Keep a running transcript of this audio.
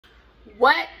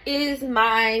What is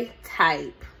my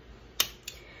type?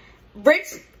 Rich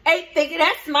ain't thinking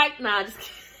that's Mike. Nah, just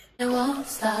kidding. It won't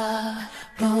stop.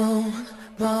 Boom,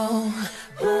 boom,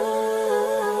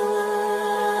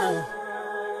 boom.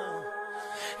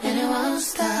 And it won't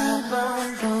stop.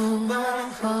 Boom,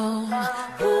 boom, boom,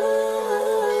 boom.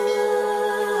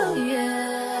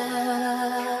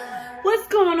 Yeah. What's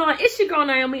going on? It's your girl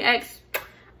Naomi X.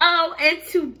 Oh, and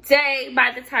today,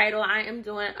 by the title, I am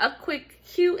doing a quick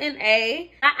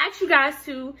Q&A. I asked you guys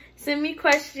to send me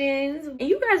questions, and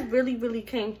you guys really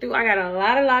came through. I got a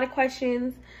lot of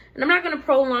questions, and I'm not going to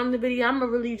prolong the video. I'm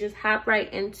going to really just hop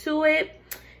right into it.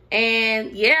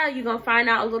 And yeah, you're going to find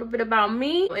out a little bit about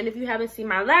me. And if you haven't seen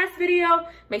my last video,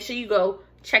 make sure you go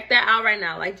check that out right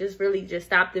now. Like, just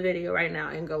stop the video right now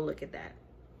and go look at that.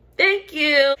 Thank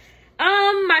you.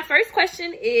 My first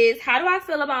question is, how do I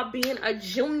feel about being a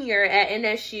junior at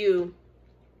NSU?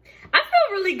 I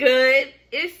feel really good.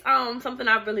 It's something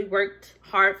I've really worked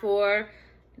hard for.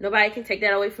 Nobody can take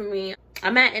that away from me.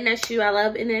 I'm at NSU. I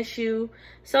love NSU.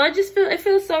 So I just it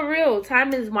feels so real.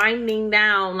 Time is winding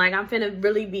down. Like, I'm finna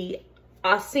really be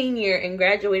a senior and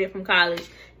graduated from college.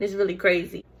 It's really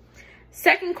crazy.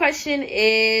 Second question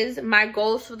is my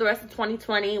goals for the rest of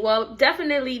 2020. Well,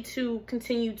 definitely to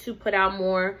continue to put out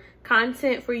more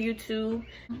content for YouTube.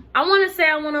 I want to say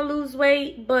I want to lose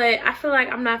weight, but I feel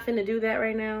like I'm not finna do that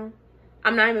right now.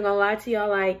 I'm not even gonna lie to y'all.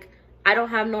 Like, I don't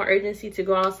have no urgency to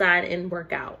go outside and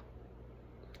work out.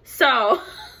 So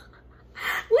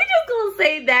we just gonna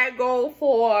save that goal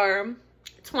for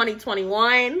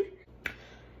 2021.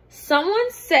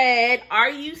 Someone said, are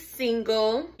you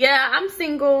single? Yeah, I'm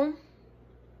single.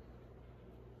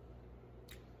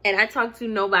 And I talk to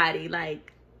nobody.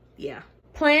 Like, yeah.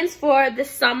 Plans for the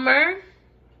summer.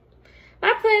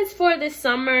 My plans for this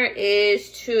summer is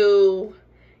to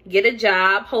get a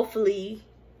job, hopefully,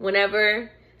 whenever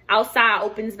outside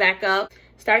opens back up.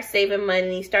 Start saving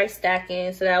money, start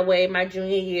stacking, so that way my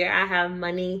junior year I have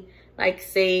money like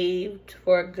saved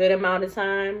for a good amount of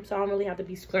time, so I don't really have to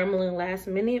be scrambling last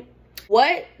minute.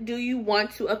 What do you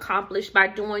want to accomplish by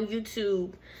doing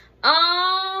YouTube?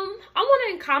 I want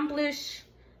to accomplish,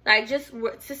 like, just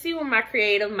to see where my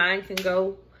creative mind can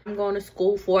go. I'm going to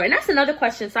school for, and that's another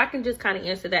question, so I can just kind of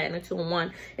answer that in a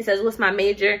 2-in-1. It says, what's my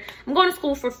major? I'm going to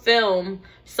school for film.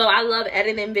 So I love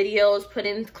editing videos,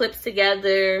 putting clips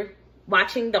together,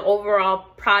 watching the overall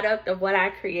product of what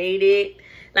I created.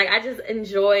 Like, I just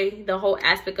enjoy the whole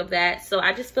aspect of that. So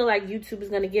I just feel like YouTube is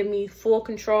going to give me full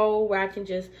control, where I can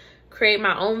just create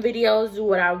my own videos, do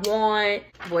what I want,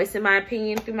 voicing my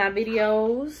opinion through my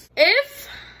videos.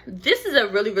 This is a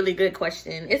really good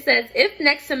question. It says, if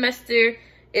next semester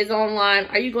is online,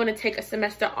 are you going to take a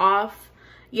semester off?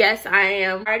 Yes, I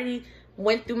am. I already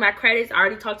went through my credits. I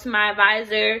already talked to my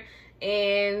advisor,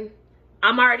 and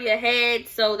I'm already ahead,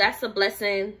 so that's a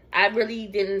blessing. I really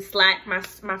didn't slack my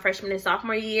freshman and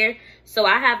sophomore year, so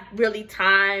I have really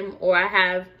time, or I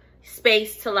have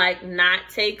space to like not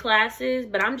take classes,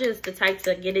 but I'm just the type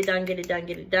to get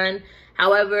it done.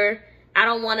 However, I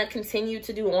don't want to continue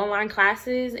to do online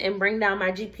classes and bring down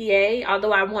my GPA.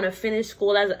 Although I want to finish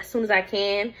school as soon as I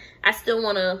can, I still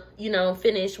want to, you know,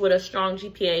 finish with a strong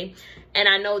GPA. And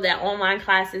I know that online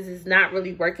classes is not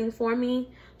really working for me.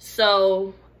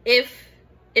 So if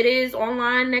it is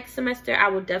online next semester, I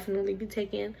will definitely be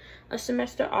taking a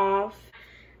semester off.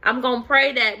 I'm going to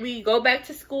pray that we go back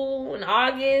to school in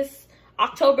August,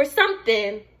 October,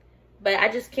 something. But I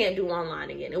just can't do online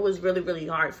again. It was really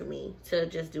hard for me to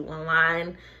just do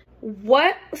online.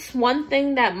 What's one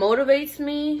thing that motivates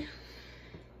me?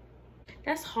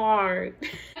 That's hard.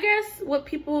 I guess what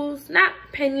people's, not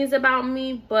opinions about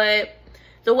me, but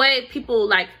the way people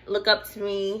like look up to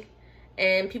me,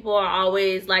 and people are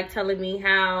always like telling me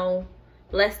how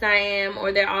blessed I am,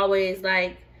 or they're always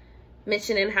like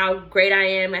mentioning how great I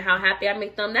am and how happy I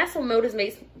make them. That's what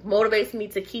motivates me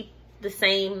to keep the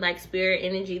same like spirit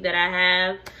energy that I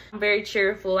have. I'm very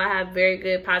cheerful. I have very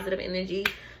good positive energy.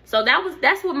 So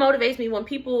that's what motivates me, when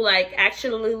people like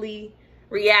actually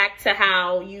react to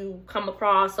how you come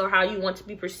across or how you want to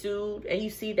be pursued, and you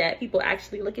see that people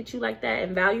actually look at you like that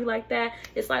and value like that.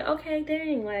 It's like, okay,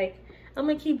 dang, like I'm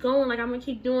gonna keep going, like I'm gonna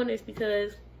keep doing this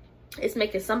because it's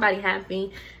making somebody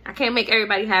happy. I can't make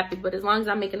everybody happy, but as long as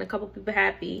I'm making a couple people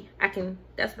happy, that's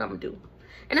what I'm gonna do.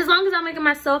 And as long as I'm making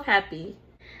myself happy.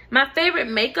 My favorite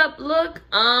makeup look,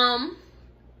 would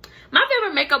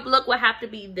have to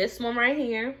be this one right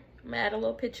here. I'm gonna add a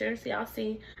little picture so y'all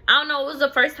see. I don't know, it was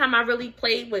the first time I really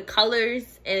played with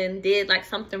colors and did like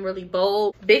something really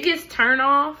bold. Biggest turn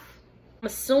off, I'm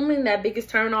assuming that biggest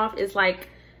turn off is like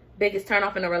biggest turn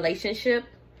off in a relationship.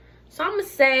 So I'm gonna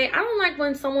say, I don't like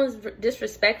when someone's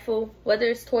disrespectful, whether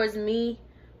it's towards me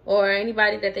or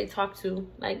anybody that they talk to.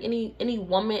 Like any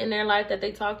woman in their life that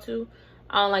they talk to,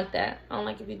 I don't like that. I don't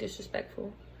like if you're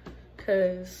disrespectful,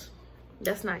 because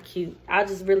that's not cute. I'll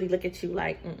just really look at you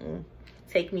like,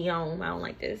 take me home. I don't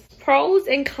like this. Pros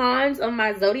and cons of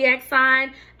my zodiac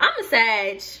sign. I'm a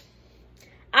Sag.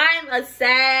 I'm a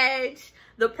Sag.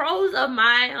 The pros of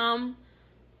my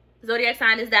zodiac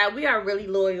sign is that we are really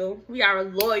loyal. We are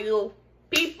loyal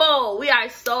people. We are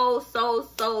so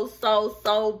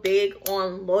big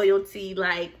on loyalty.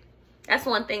 Like, that's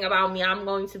one thing about me. I'm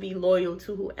going to be loyal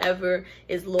to whoever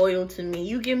is loyal to me.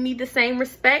 You give me the same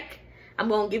respect, I'm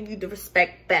gonna give you the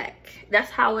respect back.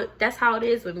 That's how it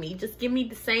is with me. Just give me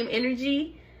the same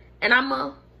energy, and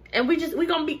we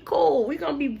gonna be cool. We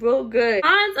gonna be real good.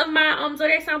 Cons of my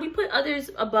zodiac sign, we put others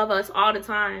above us all the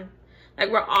time. Like,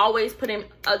 we're always putting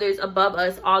others above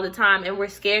us all the time, and we're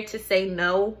scared to say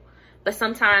no. But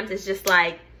sometimes it's just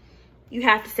like, you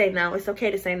have to say no. It's okay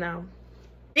to say no.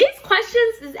 These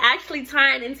questions is actually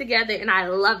tying in together, and I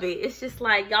love it. It's just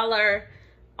like y'all are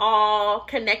all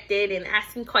connected and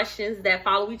asking questions that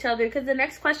follow each other. Because the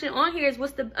next question on here is,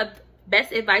 what's the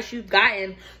best advice you've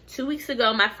gotten? 2 weeks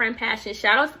ago, my friend Passion,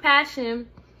 shout out to Passion.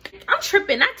 I'm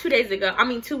tripping, not 2 days ago. I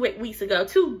mean, 2 weeks ago,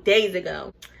 2 days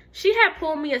ago. She had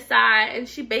pulled me aside, and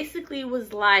she basically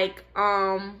was like,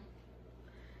 I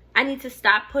need to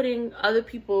stop putting other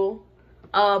people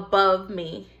above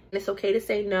me. It's okay to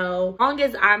say no. As long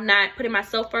as I'm not putting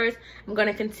myself first, I'm going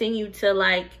to continue to,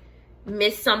 like,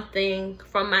 miss something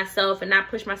from myself and not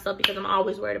push myself, because I'm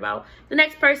always worried about the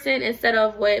next person instead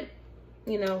of what,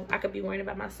 you know, I could be worrying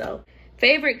about myself.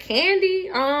 Favorite candy?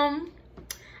 I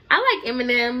like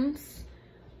M&M's,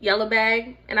 Yellow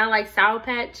Bag, and I like Sour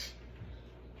Patch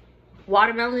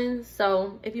watermelons.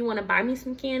 So if you want to buy me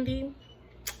some candy,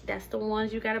 that's the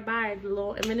ones you gotta buy, the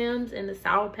little M&M's and the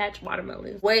Sour Patch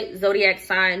watermelons. What zodiac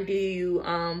sign do you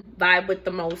vibe with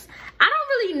the most? I don't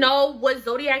really know what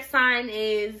zodiac sign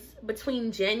is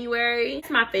between January. It's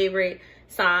my favorite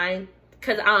sign,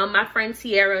 because my friend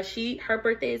Sierra, her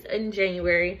birthday is in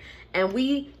January, and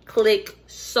we click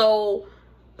so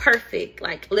perfect,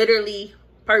 like literally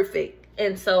perfect.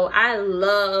 And so I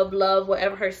love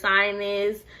whatever her sign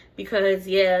is, because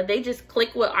yeah, they just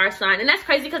click with our sign. And that's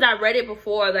crazy, because I read it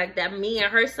before, like that me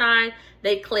and her sign,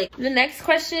 they click. The next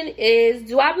question is,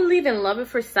 do I believe in love at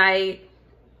first sight?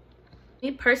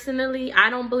 Me personally,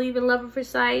 I don't believe in love at first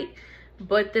sight,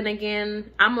 but then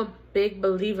again, I'm a big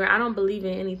believer. I don't believe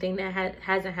in anything that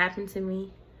hasn't happened to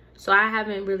me. So I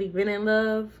haven't really been in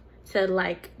love to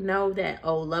like know that,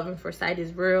 oh, love at first sight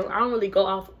is real. I don't really go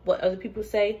off what other people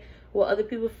say, what other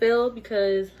people feel,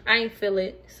 because I ain't feel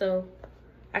it. So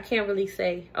I can't really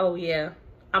say, oh yeah,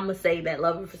 I'm gonna say that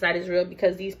love at first sight is real,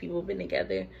 because these people have been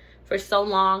together for so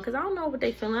long. Because I don't know what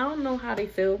they feel. I don't know how they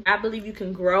feel. I believe you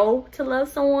can grow to love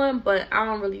someone, but I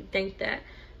don't really think that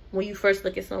when you first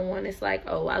look at someone, it's like,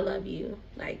 oh, I love you.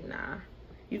 Like, nah.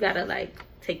 You gotta like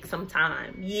take some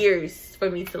time, years, for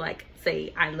me to like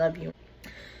say I love you.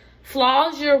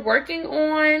 Flaws you're working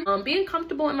on? Being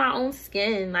comfortable in my own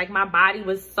skin. Like, my body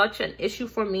was such an issue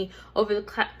for me over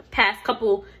the past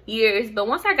couple years, but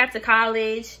once I got to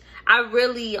college, I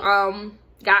really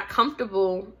got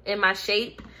comfortable in my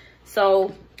shape.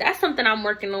 So that's something I'm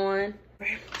working on.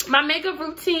 My makeup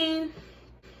routine,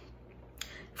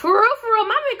 for real,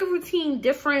 my makeup routine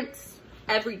different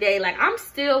every day. Like, I'm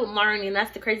still learning.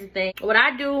 That's the crazy thing. What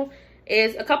I do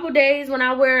is, a couple days when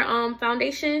I wear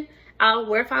foundation, I'll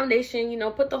wear foundation, you know,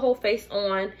 put the whole face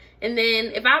on. And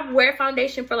then if I wear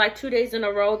foundation for like 2 days in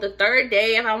a row, the third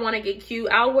day, if I want to get cute,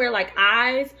 I'll wear like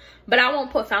eyes, but I won't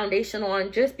put foundation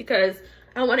on, just because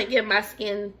I want to give my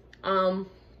skin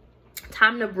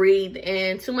time to breathe.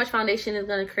 And too much foundation is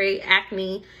going to create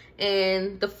acne.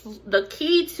 And the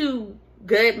key to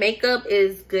good makeup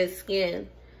is good skin.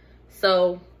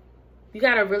 So you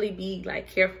got to really be like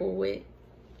careful with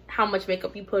how much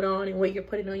makeup you put on and what you're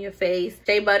putting on your face.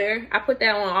 Shea butter, I put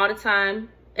that on all the time,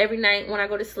 every night when I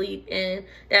go to sleep, and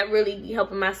that really be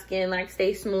helping my skin like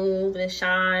stay smooth and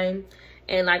shine.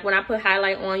 And like when I put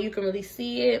highlight on, you can really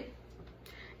see it.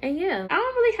 And yeah, I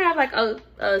don't really have like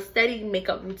a steady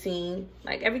makeup routine.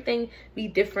 Like, everything be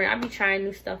different. I be trying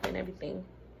new stuff and everything.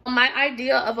 My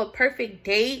idea of a perfect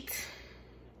date,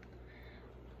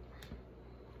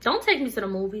 don't take me to the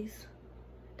movies.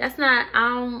 That's not, I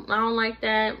don't like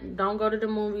that. Don't go to the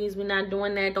movies. We're not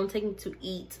doing that. Don't take me to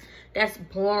eat. That's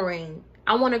boring.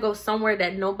 I want to go somewhere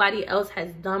that nobody else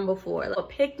has done before. Like a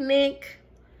picnic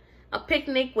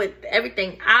with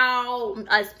everything out,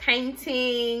 us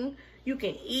painting, you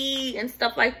can eat and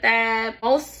stuff like that.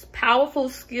 Most powerful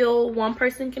skill one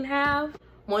person can have.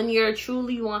 when you're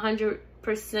truly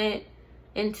 100%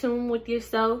 in tune with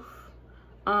yourself,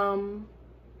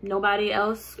 nobody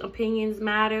else opinions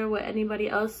matter, what anybody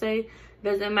else say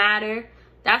doesn't matter.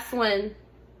 That's when,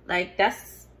 like,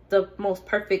 that's the most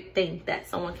perfect thing that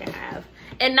someone can have.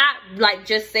 And not like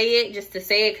just say it just to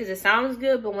say it because it sounds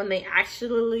good, but when they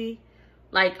actually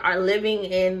like are living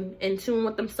in tune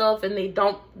with themselves and they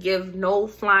don't give no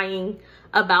flying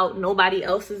about nobody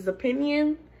else's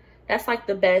opinion, that's like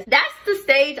the best. That's the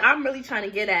stage I'm really trying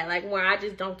to get at, like where I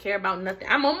just don't care about nothing.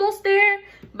 I'm almost there,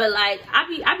 but like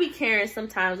I be caring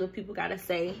sometimes what people gotta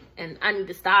say, and I need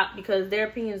to stop because their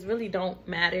opinions really don't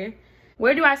matter.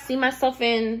 Where do I see myself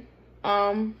in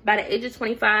by the age of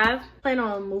 25? Plan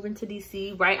on moving to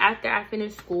DC right after I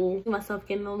finish school. Myself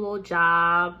getting a little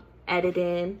job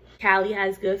editing. Cali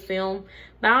has good film,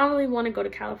 but I don't really want to go to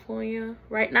California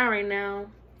right now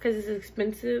because it's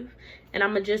expensive, and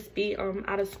I'm gonna just be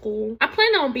out of school. I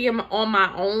plan on being on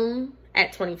my own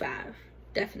at 25,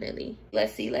 definitely.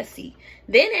 Let's see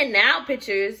then and now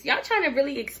pictures. Y'all trying to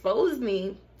really expose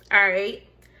me. All right,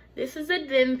 this is a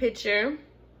then picture.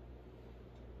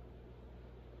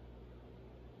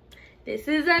 This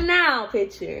is a now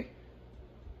picture.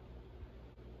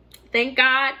 Thank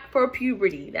God for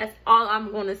puberty. That's all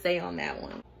I'm going to say on that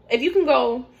one. If you can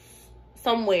go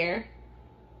somewhere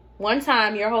one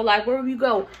time your whole life, where will you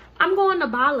go? I'm going to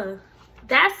Bala.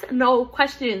 That's no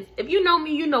questions. If you know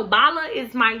me, you know Bala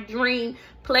is my dream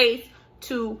place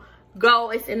to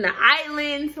go. It's in the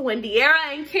islands. When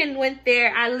De'Ara and Ken went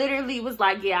there, I literally was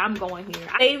like, yeah, I'm going here.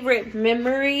 Favorite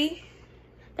memory?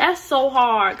 That's so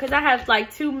hard because I have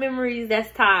like 2 memories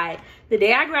that's tied. The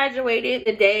day I graduated,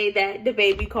 the day that the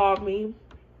baby called me.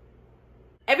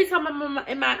 Every time I'm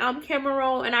in my camera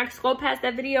roll and I scroll past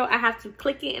that video, I have to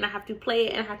click it and I have to play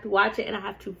it and I have to watch it and I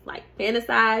have to like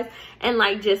fantasize and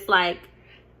like just like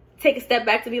take a step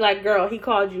back to be like, girl, he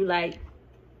called you. Like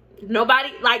nobody,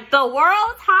 like the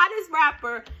world's hottest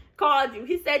rapper called you.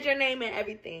 He said your name and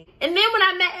everything. And then when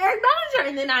I met Eric Bellinger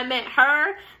and then I met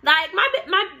her, like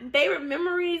my favorite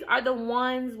memories are the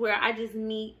ones where I just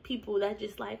meet people that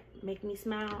just like make me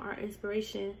smile or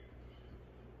inspiration.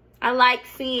 I like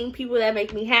seeing people that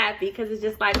make me happy because it's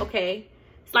just like, okay,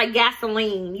 it's like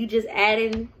gasoline. You just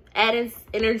adding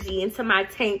energy into my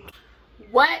tank.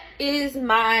 What is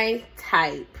my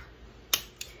type?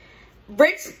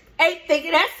 Rich ain't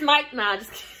thinking that's Mike. Nah,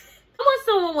 just kidding. I want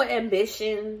someone with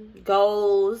ambition,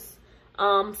 goals,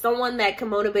 someone that can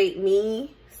motivate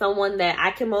me, someone that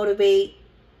I can motivate.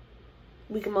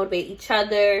 We can motivate each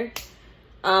other.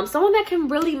 Someone that can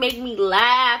really make me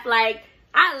laugh. Like,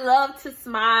 I love to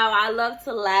smile. I love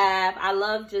to laugh. I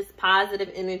love just positive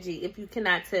energy, if you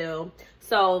cannot tell.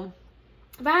 So,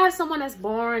 if I have someone that's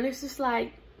boring, it's just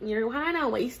like, why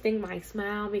not wasting my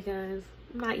smile because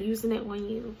I'm not using it on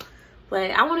you. But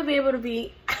I want to be able to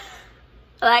be...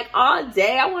 like all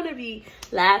day, I want to be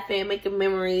laughing, making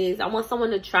memories. I want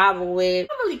someone to travel with.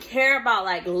 I don't really care about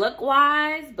like look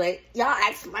wise, but y'all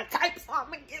asked my type, so I'm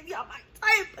gonna give y'all my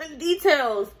type and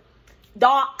details.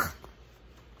 Dark.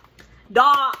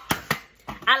 I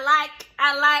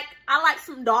like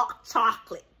some dark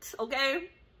chocolate, okay?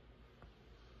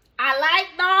 I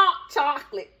like dark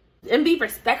chocolate. And be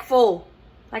respectful.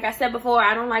 Like I said before,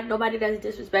 I don't like nobody that's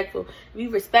disrespectful. Be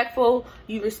respectful.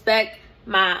 You respect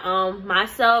my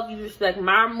myself, you respect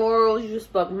my morals, you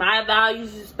respect my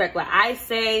values, you respect what I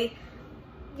say.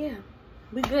 Yeah,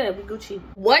 we good, we Gucci.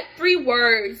 What 3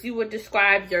 words you would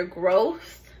describe your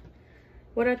growth?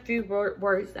 What are 3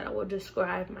 words that I would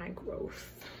describe my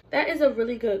growth? That is a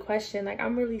really good question. Like,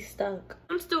 I'm really stuck.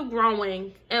 I'm still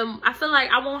growing, and I feel like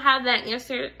I won't have that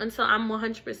answer until I'm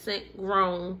 100%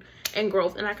 grown and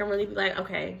growth, and I can really be like,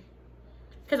 okay,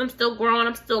 because I'm still growing,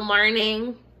 I'm still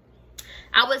learning.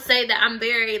 I would say that I'm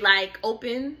very like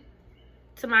open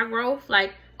to my growth,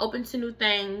 like open to new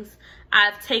things.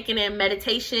 I've taken in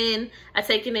meditation. I've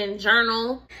taken in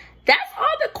journal. That's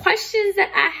all the questions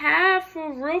that I have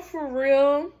for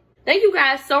real. Thank you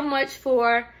guys so much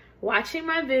for watching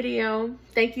my video.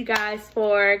 Thank you guys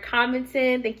for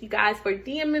commenting. Thank you guys for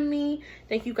DMing me.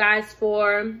 Thank you guys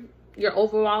for your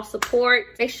overall support.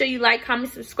 Make sure you like,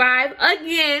 comment, subscribe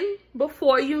again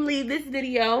before you leave this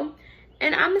video.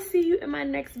 And I'm gonna see you in my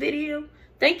next video.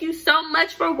 Thank you so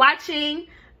much for watching.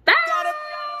 Bye!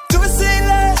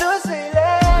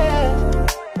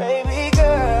 Baby.